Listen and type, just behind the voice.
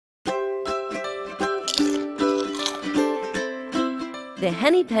The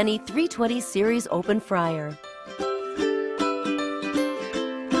Henny Penny 320 Series Open Fryer.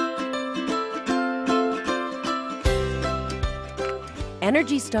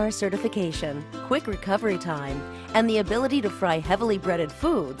 Energy Star certification, quick recovery time, and the ability to fry heavily breaded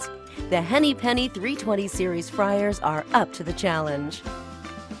foods, the Henny Penny 320 Series fryers are up to the challenge.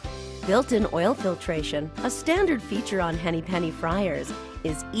 Built-in oil filtration, a standard feature on Henny Penny fryers,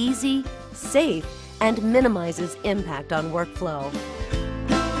 is easy, safe, and minimizes impact on workflow.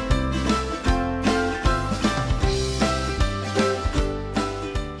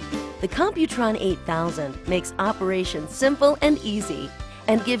 The Computron 8000 makes operation simple and easy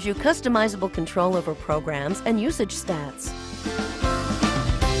and gives you customizable control over programs and usage stats.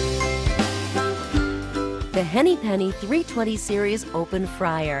 The Henny Penny 320 Series Open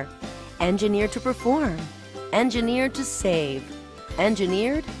Fryer. Engineered to perform. Engineered to save.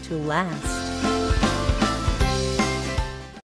 Engineered to last.